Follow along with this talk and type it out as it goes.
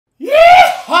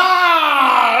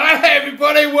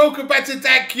and welcome back to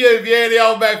Dad³. Yeah, the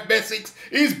old mathematics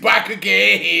is back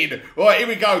again. Right, here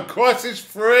we go. Crysis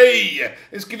 3.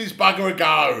 Let's give this bugger a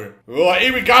go. Right,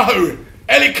 here we go.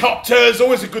 Helicopters,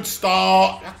 always a good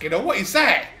start. Fucking hell, what is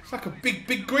that? It's like a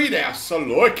big greenhouse. I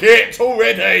like it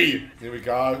already. Here we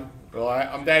go. Right,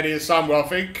 I'm down here somewhere, I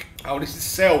think. Oh, this is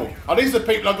Cell. Oh, these are the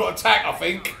people I've got to attack, I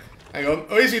think. Hang on.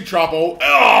 Oh, he's in trouble.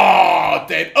 Oh,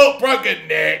 dead. Oh, broken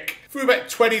neck. Threw about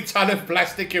 20 ton of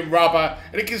plastic and rubber,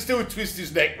 and he can still twist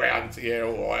his neck round. Yeah,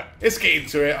 alright. Let's get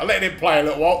into it. I'll let him play a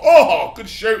little while. Oh, good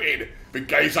shooting. Big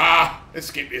gazer. Let's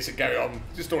skip this and carry on.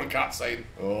 Just on a cutscene.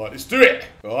 Alright, let's do it.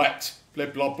 Alright.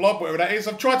 Blob, blob, blob, whatever that is.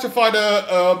 I've tried to find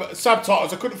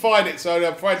subtitles. I couldn't find it, so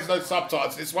I'm afraid there's no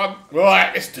subtitles this one.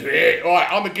 Right, let's do it.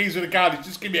 Alright, I'm a geezer with a gun.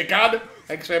 Just give me a gun.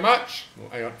 Thanks very much. Oh,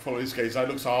 hang on, follow this geezer.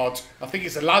 Looks hard. I think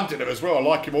he's a Londoner as well. I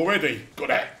like him already. Got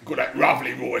that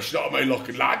lovely voice. You know what I mean? Like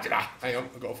a Londoner. Hang on,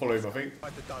 I've got to follow him, I think.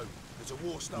 There's a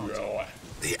war started. Right.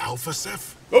 The Alpha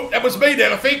Civ? Oh, that was me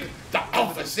then, I think. The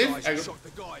Alpha Civ. Hang on. Shot the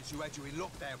guys who had you in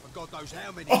lockdown for God knows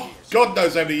how many Oh, years. God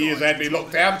knows how many years they had me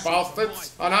locked down,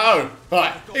 bastards. I know.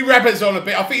 Right, he rabbits on a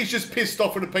bit. I think he's just pissed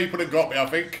off with the people that got me, I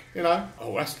think. You know?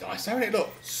 Oh, that's nice. How it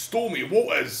look? Stormy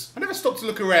waters. I never stopped to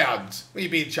look around. Are you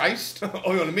being chased?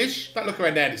 Are you on a mish? Don't look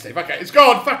around now, Steve. Okay, it's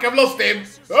gone. Fuck, I've lost him.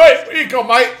 Right, where you gone,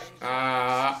 mate?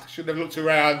 Shouldn't have looked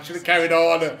around. Should have carried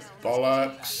on.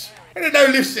 Bollocks. There's no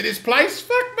lifts in this place.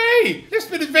 Fuck me. It's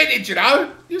been advantage, you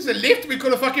know. Use a lift, we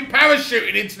could have fucking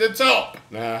parachuted into the top.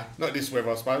 Nah, not this weather,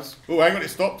 I suppose. Oh, hang on, it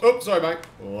stopped. Oh, sorry, mate.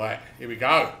 All right, here we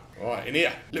go. All right, in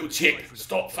here. Little chick,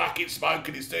 stop fucking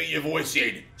smoking. It's doing your voice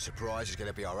in. Surprise is going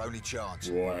to be our only chance.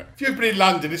 Right. If you've been in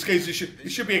London, this case, it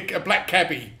should be a black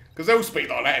cabbie. Because they all speak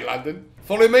like that in London.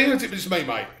 Follow me, or is it just me,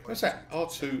 mate? What's that?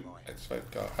 R2.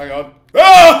 Hang on.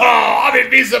 Oh, I'm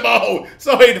invisible!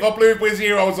 Sorry if I blew his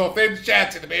heroes off then.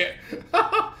 Shouting a bit.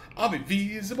 I'm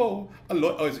invisible.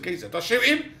 Oh, he's a geezer. Do I shoot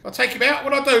him? I'll take him out.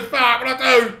 What do I do? Fuck, what do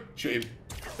I do? Shoot him.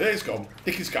 There he's gone.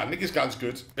 Nick his gun. Nick his gun's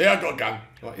good. Yeah, I got a gun.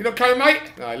 Right, you not coming,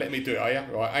 mate? No, let me do it, are you?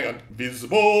 Right, hang on.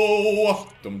 Visible.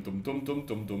 Dum dum dum dum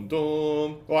dum dum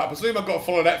dum. Right, I presume I've got to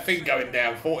follow that thing going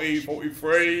down. 40,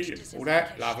 43. All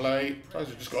that. Lovely. Suppose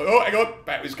I've just got. Oh, hang on.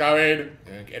 Battery's going.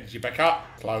 Yeah, get energy back up.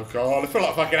 Cloak on. I feel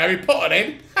like fucking Harry Potter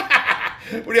then.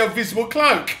 With the invisible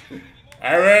cloak.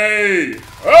 Harry!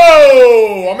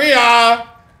 Oh, I'm here!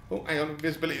 Oh, hang on,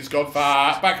 invisibility's gone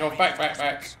far. Back off, back.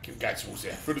 Keep going towards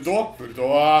here. Through the door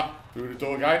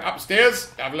again.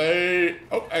 Upstairs. Lovely.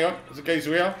 Oh, hang on, there's a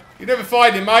geezer here. You never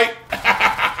find him, mate. Bye!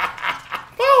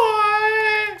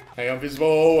 Hang on,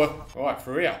 visible. Alright,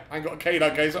 through here. I ain't got a key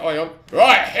though, geezer. Hang on.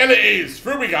 Right, hell it is.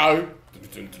 Through we go.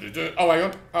 Oh, hang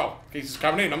on. Oh, geezer's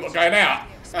coming in. I'm not going out.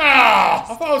 Ah,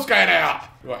 I thought I was going out.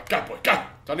 Right, go, boy, go.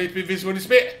 Do I need to be visible in this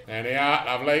bit? There they are,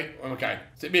 lovely. Okay.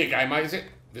 Is it me again, mate, is it?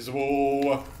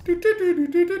 Visible.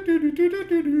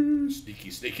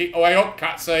 Sneaky. Oh, hang on.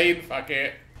 Cutscene. Fuck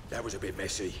it. That was a bit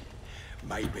messy.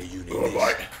 Maybe you need All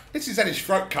right. This is had his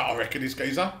throat cut, I reckon, this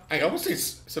geezer. Hang on, what's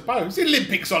this? It's a bow. Is the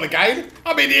Olympics on again?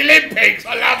 I'm in the Olympics.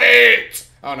 I love it.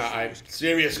 Oh, no, I ain't.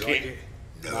 Serious kid.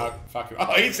 No, fuck it.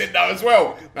 Oh, he said no as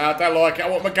well. No, I don't like it. I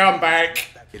want my gun back.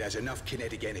 It has enough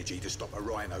kinetic energy to stop a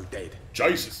rhino dead.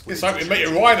 Jesus. Let's hope we meet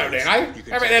a rhino then, eh?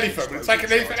 How about an elephant? Will it take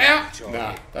an elephant out?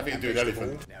 Nah, don't think you do an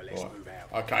elephant. Now let's move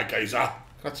out. Okay, geezer.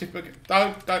 Can I tip him?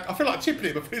 Don't. I feel like tipping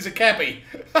him if he's a cabbie.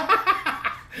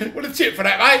 What a tip for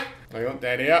that, mate. Hang on,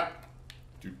 down here.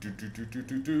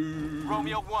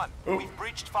 Romeo 1, we've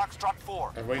breached Foxtrot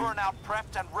 4. Have we? Burnout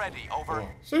prepped and ready, over. Oh.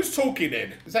 So who's talking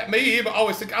then? Is that me here? Oh,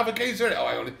 it's the other geezer. Oh,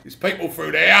 hang on. There's people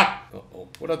through there. Uh-oh.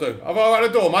 What'd I do? I've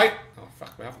opened the door, mate. Oh,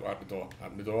 fuck me. I haven't opened the door.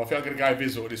 Open the door. I think I'm going to go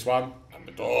invisible with this one. Open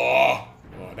the door.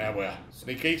 Right, now we're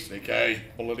sneaky.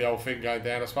 Follow the old thing going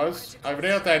down, I suppose. Over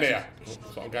there, down here. Oh,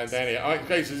 that's what I'm going down here. Alright,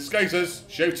 geezers.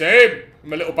 Shoot him. With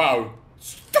my little bow.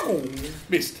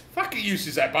 Missed. Fucking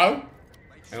uses that bow.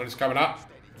 Hang on, it's coming up.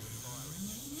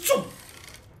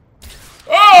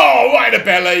 Oh, right in the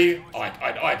belly.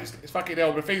 It's fucking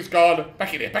hell, the thing's gone.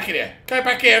 Back in here. Go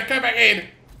back in.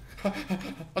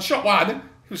 I shot one. It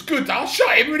was good though. I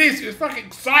shot him. It was fucking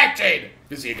exciting.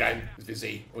 Busy again. It's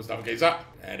busy. What's the other geezer?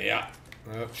 And here.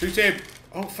 Shoot him.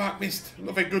 Oh, fuck, missed. I'm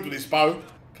not very good with this bow.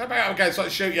 Come back up again so I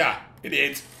can shoot ya.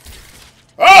 Idiot.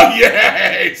 Oh,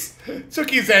 yes!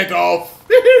 Took his head off.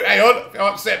 Hang on.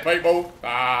 I'm upset, people.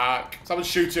 Fuck. Someone's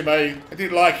shooting me. I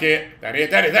didn't like it. Down here.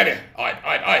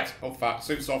 Hide. Oh, fuck.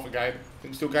 Suit's off again.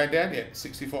 Thing's still going down? Yeah,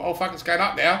 64. Oh, fuck. It's going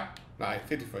up now. No,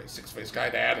 53. 6 feet. It's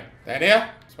going down. Down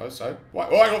here? I suppose so. Right.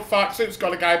 Oh, hang on. Fuck. Suit's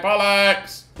got to go.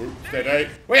 Bollocks. Ooh, steady.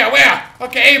 Where? I'll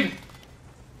get him.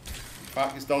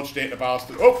 Fuck. He's dodged it, the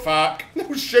bastard. Oh, fuck. No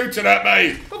one's shooting at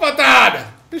me. What have I done?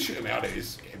 Let's shoot him out. It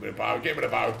is. Get him with a bow. Get him with a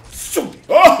bow.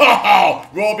 Oh,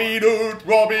 Robin Hood.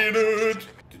 Robin Hood.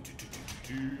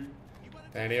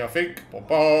 Down here, I think.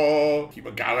 Keep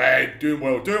it going. Doing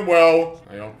well. Doing well.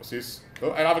 Hang on. What's this?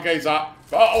 Oh, another gaze up.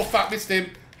 Oh, fuck. Missed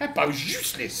him. That bow's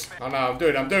useless. Oh, no. I'm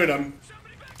doing them.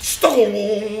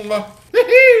 Storm. Right,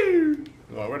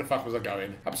 where the fuck was I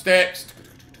going? Upstairs.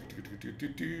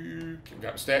 Keep going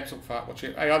upstairs. Oh, fuck. Watch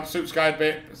it. Hang on. Suit's going a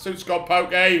bit. Suit's gone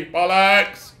pokey.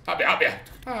 Bollocks. Up here.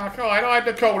 Oh, come on. Hide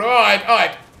the corner.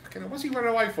 Hide. What's he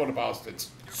running away for, the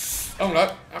bastards? Oh,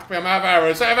 no. I'm out of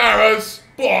arrows. Out of arrows.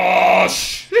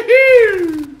 Bosh!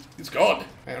 It's gone.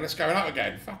 Hang on, let's go up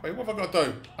again. Fuck me, what have I got to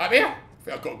do? Up here? I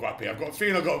think I've got to go up here. I've got a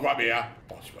feeling I've got to go up here.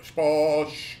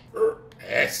 Bosh.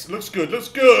 Yes, looks good.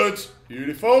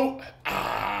 Beautiful.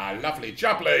 Ah, lovely,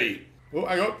 jubbly. Oh,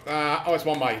 hang on. Oh, it's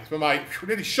my mate. It's my mate. I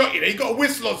nearly shot you there. You got a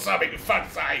whistle or something, for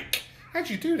fuck's sake. How'd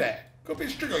you do that? Got a bit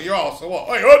of string on your ass or what?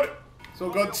 Hang on. It's all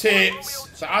got tits.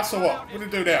 So us or what? What do we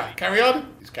do now? Carry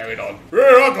on? He's carrying on. Yeah,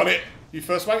 I got it. You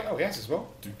first, mate? Oh, yes, as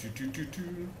well.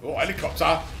 Oh,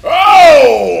 helicopter.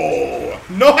 Oh!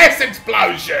 Nice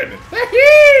explosion!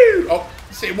 Oh,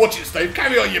 sit and watch it, Steve.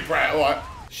 Carry on, you brat. All right.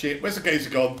 Shit, where's the geezer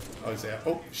gone? Oh, he's there.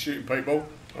 Oh, shooting people.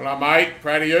 All right, mate.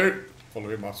 Proud of you. Follow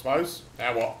him, I suppose.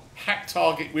 Now what? Hack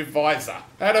target with visor.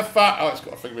 How the fuck? Oh, it's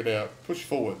got a thing with there. Push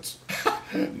forwards.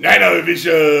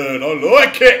 Nanovision. I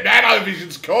like it.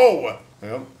 Nanovision's cool.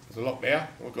 Hang on. There's a lock there.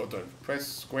 What have I got to do? Press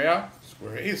square.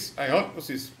 Square it is. Hang on. What's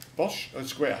this? Bosh? Oh,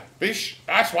 square. Bish.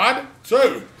 That's 1,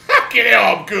 2. Fucking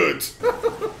hell, I'm good.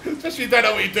 Especially if you don't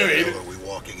know what you're doing. What are we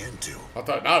walking into? I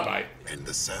don't know, mate. In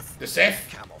the Seth? The Seth?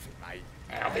 Come off it, mate.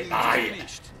 Out of it, Hey,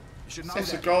 mate. You should know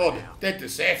Seth's are that. gone. Dead to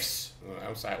Seths.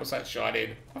 Oh, what's that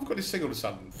shining? I've got this thing all of a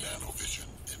sudden. Nanovision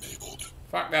enabled.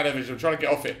 Fuck nanovision. I'm trying to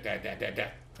get off it.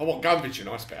 There. I want gun vision.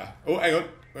 Nice better. Oh, hang on.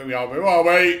 Where are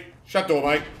we? Shut door,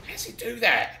 mate. How does he do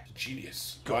that?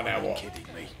 Genius. Right now, what? Kidding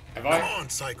me. Have I? Come on,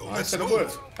 Psycho. I Let's said a move.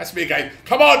 word. That's me again.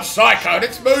 Come on, Psycho.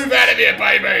 Let's move out of here,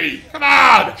 baby. Come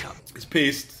on. He's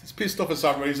pissed. He's pissed off for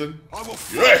some reason. I will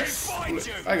Yes. find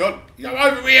you. Hang on. You're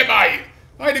over here, mate.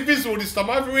 I ain't invisible this time.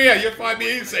 Over here. You'll find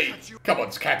me easy. Come on,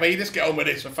 Scappy. Let's get on with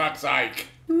this, for fuck's sake.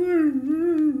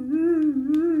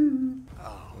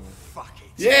 Fuck it.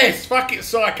 Yes, fuck it,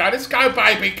 Psycho. Let's go,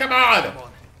 baby. Come on. Hang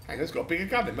on, he's got a bigger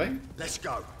gun than me. Let's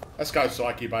go. Let's go,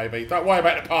 Psyche, baby. Don't worry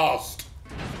about the past.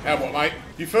 Now what, mate?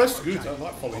 You first? Good. I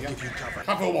might follow you.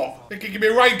 Cover what? Think you give me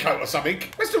a raincoat or something?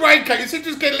 Where's the raincoat? You said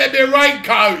just get lend me a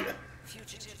raincoat.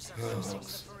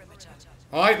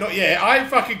 Alright, not yet. I ain't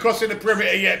fucking crossing the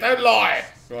perimeter yet. Don't lie.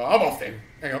 Right, I'm off then.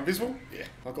 Hang on, visible? Yeah.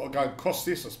 I've got to go and cross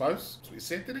this, I suppose. That's what he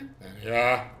said, didn't he?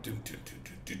 Yeah.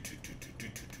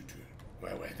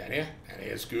 Where, down here? Down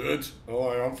here's good.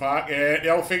 Oh, hang on, fuck. Yeah, the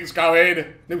whole thing's going.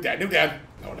 Kneel down.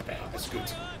 No one about. That's good.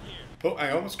 Oh,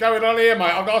 hang on. What's going on here, mate?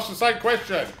 I've asked the same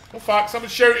question. Oh, fuck.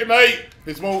 Someone's shooting me.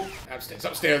 Visible.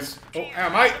 Upstairs. Oh,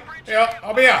 hang on, mate. Here,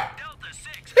 I'm here.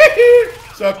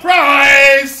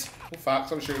 Surprise! Oh, fuck.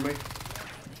 Someone's shooting me.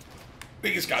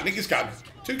 Biggest gun.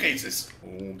 2 cases.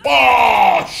 Oh,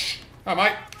 bosh! Oh,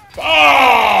 mate.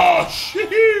 Bosh!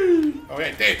 Oh,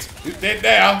 yeah, dead. Who's dead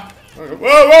now?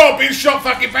 Whoa, being shot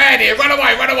fucking bad here. Run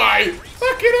away.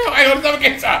 Fucking hell. Hang on, another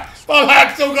getter.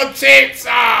 Bollocks, all got tits.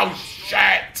 Oh,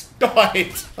 shit.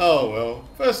 Died. Oh, well.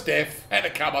 First death. Had to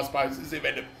come, I suppose. It's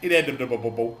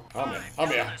inevitable. I'm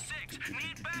here.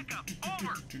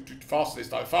 Faster this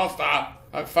time. Faster.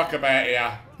 Don't fuck about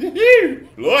here.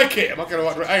 Like it. Am I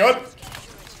going to... Hang on.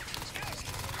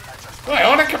 Hang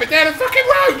on, they're coming down the fucking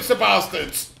ropes, the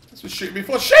bastards. That's what shooting me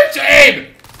for. Shoot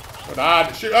him! Well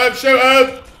done. Shoot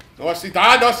him. Nicely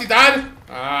done.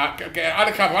 Get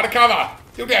undercover.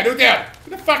 Kneel down. Who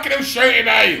the fuck are you shooting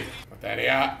me? Down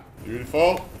here.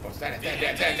 Beautiful. What's that?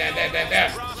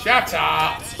 Down. Shut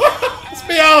up. It's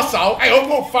me arsehole. Hang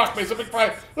on, oh fuck me. It's a big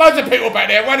play. Loads of people back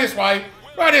there. Run this way.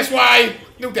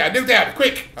 Kneel down.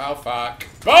 Quick. Oh fuck.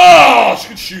 Gosh,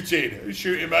 good shooting. Who's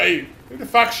shooting me? Who the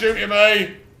fuck's shooting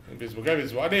me? Invisible, go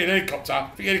invisible. I need an helicopter. I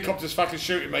think the helicopter's fucking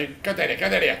shooting me. Go down here.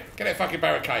 Get that fucking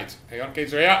barricade. Hang on,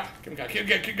 geezer here.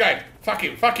 Keep going. Fuck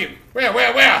him. Where?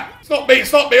 It's not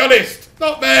me, honest.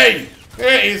 Not me.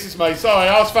 There it is, it's me. Sorry,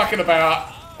 I was fucking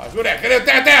about. Oh, go down.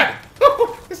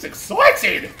 It's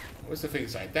exciting. What's the thing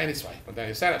say? Down this way. Down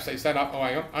here. Stand up. Oh,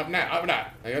 hang on. Up now.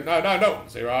 Hang on. No.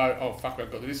 0. Oh, fuck, I've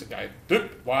got to do this again.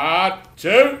 1,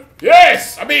 2.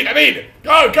 Yes! I'm in.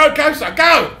 Go, son.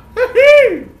 Go.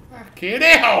 Fucking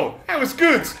hell. That was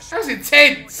good. That was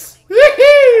intense.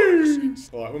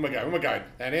 Alright, where am I going?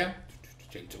 Down here?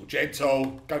 Gentle,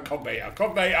 gentle. Go Conveto,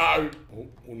 Conveto. Oh,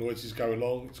 all noises go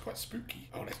along. It's quite spooky.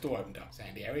 Oh, that door opened up.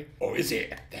 Sandy Harry. Or is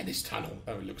it? Down this tunnel.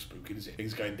 Oh, it looks spooky, does it?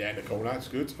 Things going down the corner. It's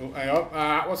good. Oh, hang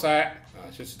on. What's that? Oh,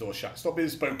 it's just the door shut. Stop being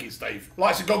spooky, Steve.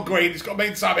 Lights have gone green. It's got to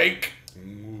mean something.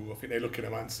 Ooh, I think they're looking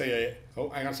at me and see it. Oh,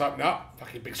 hang on. It's opened up.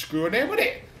 Fucking big screw in there, wasn't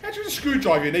it? How'd you get a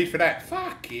screwdriver you need for that?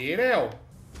 Fucking hell.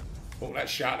 Oh,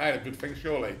 that's shut. That's a good thing,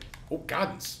 surely. Oh,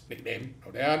 guns. Nick them.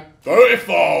 Hold down.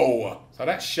 Beautiful! So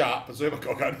that's shut. Presume I've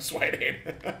got to go this way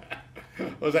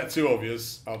then. Was that too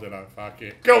obvious? I don't know. Fuck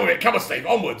it. Go with it. Come on, Steve.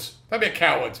 Onwards. Don't be a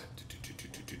coward.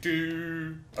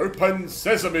 Open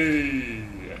sesame.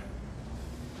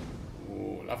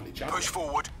 Oh, lovely jump. Push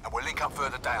forward and we'll link up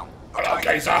further down. Hello,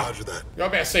 geezer. Roger that. You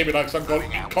better see me though, because I've got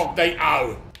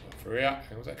incognito. For here. Hang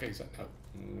on, what's that geezer? No.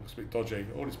 Looks a bit dodgy.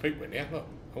 All these people in here. Look.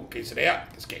 Oh, geezer there.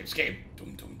 Let's get him, let's get him.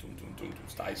 Dum, dum, dum, dum, dum, dum.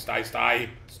 Stay, stay, stay.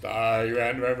 Stay.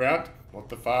 Round. What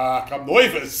the fuck? I'm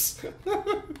nervous.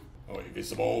 Oh,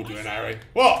 invisible, doing Harry.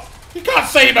 What? You can't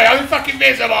see me. I'm fucking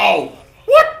invisible.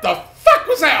 What the fuck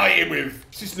was that I hit him with?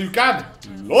 It's this new gun.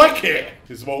 Like it.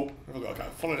 Invisible. I've got to go.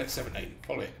 Follow that 17.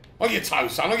 Follow it. On your toe,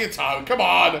 son. On your toe. Come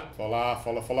on. Follow.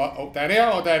 Oh, down here.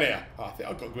 Oh, down here. Oh, I think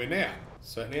I've got to go in there.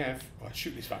 Certainly have. Right,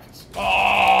 shoot these fuckers.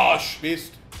 Oh,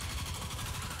 missed.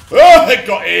 Oh, they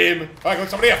got him. I got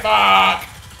somebody here. Fuck.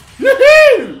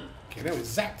 Woohoo! Okay, now he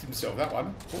zapped himself, that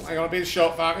one. Oh, hang on, I'm being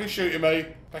shot. Fuck, who's shooting me?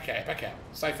 Back out.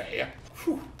 Safe out here.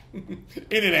 Whew.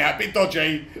 In and out, bit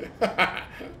dodgy.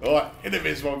 Alright,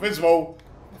 invisible. Where the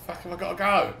fuck have I got to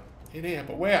go? In here,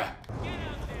 but where?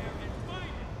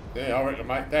 Yeah, I reckon,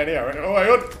 mate. Down here, I reckon. Oh,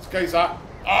 hang on. Let's gaze up.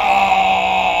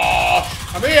 Oh!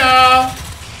 I'm here!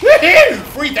 Woohoo!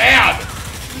 3 down!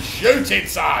 Shooting,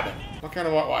 son! Am I going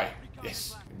the right way?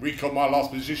 Yes. Recon my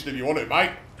last position if you want it, mate.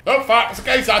 Oh, fuck. It's a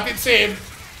gazer. I didn't see him.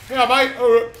 Yeah, mate.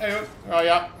 Oh, hang on. Oh,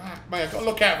 yeah. Ah, mate, I've got to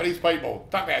look out for these people.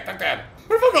 Duck down.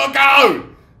 Where have I got to go?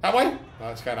 That way? No,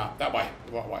 it's going up. That way.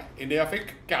 The right way. In there, I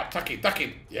think. Get up. Duck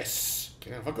in. Yes.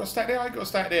 Okay, have I got to stay there? I ain't got to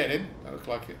stay there then. That looks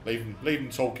like it. Leave them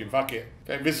talking. Fuck it.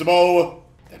 Get invisible.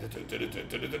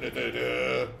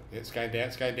 It's going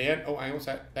down. Oh, hang on. What's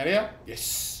that? Down here?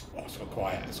 Yes. Oh, it's got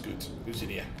quiet. That's good. Who's in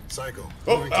here? Psycho.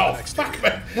 Oh, fuck me.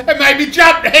 It made me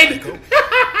jump then.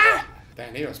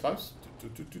 Down here, I suppose.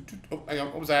 Oh, hang on.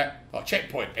 What was that? Oh,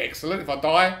 checkpoint. Excellent. If I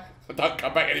die, I don't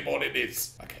come back anymore than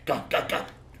this. Okay, go.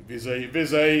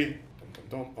 Busy.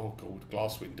 Dum. Oh, God.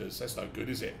 Glass windows. That's no good,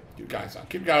 is it? Keep going, son.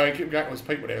 Keep going. There's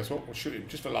people there as well. We'll shoot him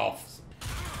just for laughs.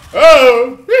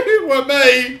 Oh! What,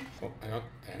 me? Oh, hang on.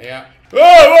 Down here.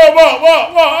 Oh,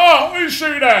 what? Oh, who's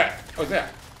shooting at? What's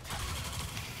that?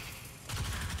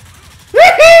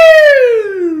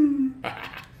 Woohoo!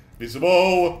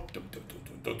 Visible. Dum.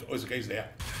 Oh, there's a geezer there.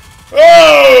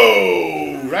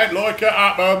 Oh! Red like it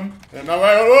up, No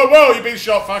way. Whoa, you've been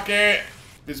shot, fuck it.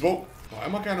 Visible. Right,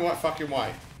 am I going the right fucking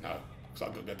way? No. Looks like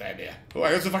I've got to go down here. Oh,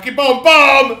 there's a fucking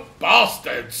bomb!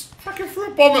 Bastards! Fucking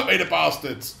threw a bomb at me, the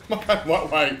bastards. Am I going the right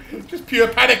way? Just pure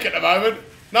panic at the moment.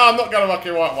 No, I'm not going the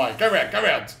fucking right way. Go round.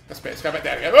 That's better. Let's go back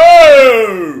down again.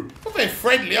 Whoa! Not very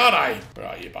friendly, are they? Where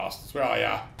are you, bastards? Where are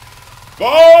you?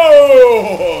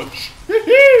 Dodge!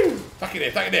 Woohoo! Duck in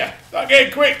there. Duck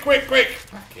in, quick.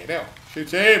 Fucking hell.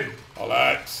 Shoot him.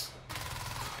 Bollocks.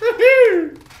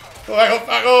 Woohoo! Oh, hang on,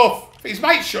 fuck off. His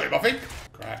mate shot him, I think.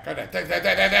 Crap, go down.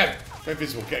 Go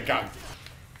invisible, get a gun.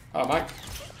 Hello, mate.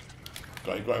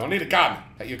 Got him. I need a gun.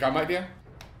 Take your gun, mate, dear.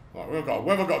 Right, where have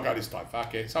I got to go this time?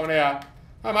 Fuck it. Someone here.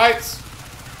 Hi, mates.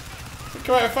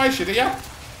 Come out and face you, did ya?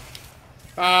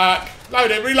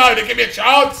 Reload it, give me a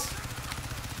chance.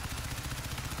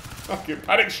 Fucking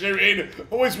panic shooting.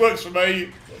 Always works for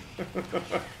me.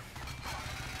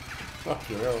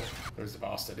 Fucking hell. Where's the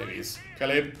bastard? There he is.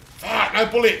 Kill him. Fuck, no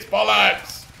bullets.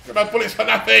 Bollocks. Got no bullets for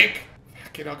nothing.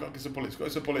 Fucking hell, I've got to get some bullets.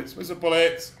 Where's the bullets?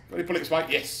 Got any bullets, mate?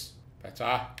 Yes.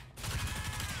 Better.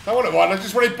 Don't want one. I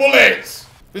just wanted bullets.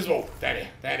 Visible. Down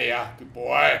here. Good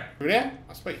boy. Through there?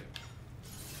 Must be.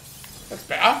 That's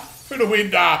better. Through the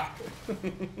window.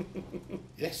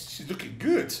 Yes, she's looking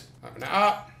good. Open that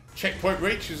up. Checkpoint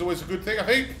reach is always a good thing, I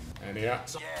think. And here.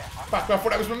 Fuck, I thought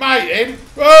that was my mate then.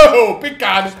 Whoa, big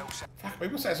gun. Fuck me,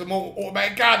 what's that? Some more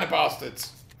automatic gun, the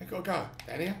bastards. They gotta go.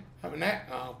 Down here. Open that.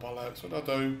 Oh, bollocks. What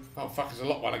do I do? Oh, fuck, there's a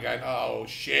lock one again. Oh,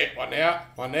 shit. One there.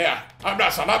 Open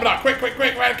up, son. Open up. Quick.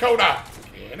 Round the corner.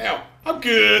 Yeah, now. I'm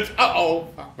good. Uh-oh.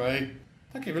 Fuck me.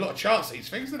 Don't give me a lot of chance, these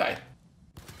things, do they?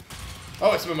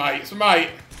 Oh, it's my mate.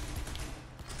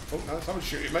 Oh, no, someone's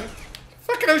shooting me.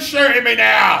 Fucking who's shooting me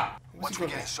now? Once we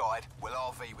get inside, we'll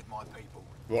RV with my people.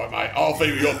 Right, mate. RV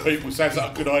with your people sounds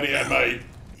like a good idea, mate.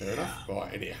 Fair enough.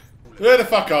 Right, in here. Where the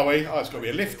fuck are we? Oh, it's got to be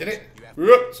a lift, isn't it?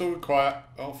 Whoop, it's all quiet.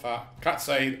 Oh, fuck.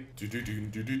 Cutscene.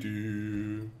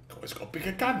 Do-do-do-do-do-do. God, it's got a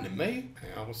bigger gun than me.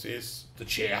 Hang on, what's this? The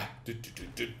chair.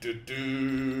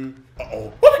 Do-do-do-do-do-do.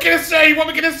 Uh-oh. What are we gonna see? What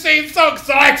are we gonna see? I'm so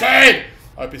excited!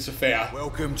 I hope it's a fair.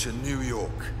 Welcome to New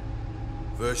York.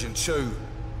 Version 2.0.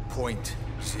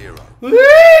 Woo!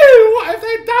 What have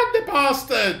they done, the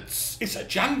bastards? It's a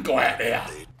jungle out there.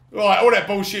 Right, all that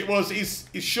bullshit was, he's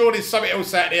sure there's something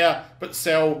else out there but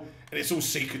sell, and it's all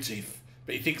secretive.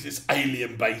 But he thinks it's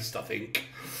alien-based, I think.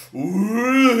 Ooh,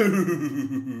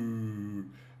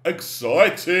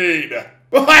 exciting.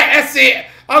 Right, that's it.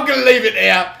 I'm going to leave it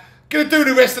there. Going to do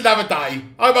the rest another day.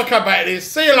 I hope I come back to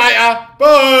this. See you later.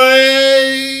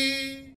 Bye.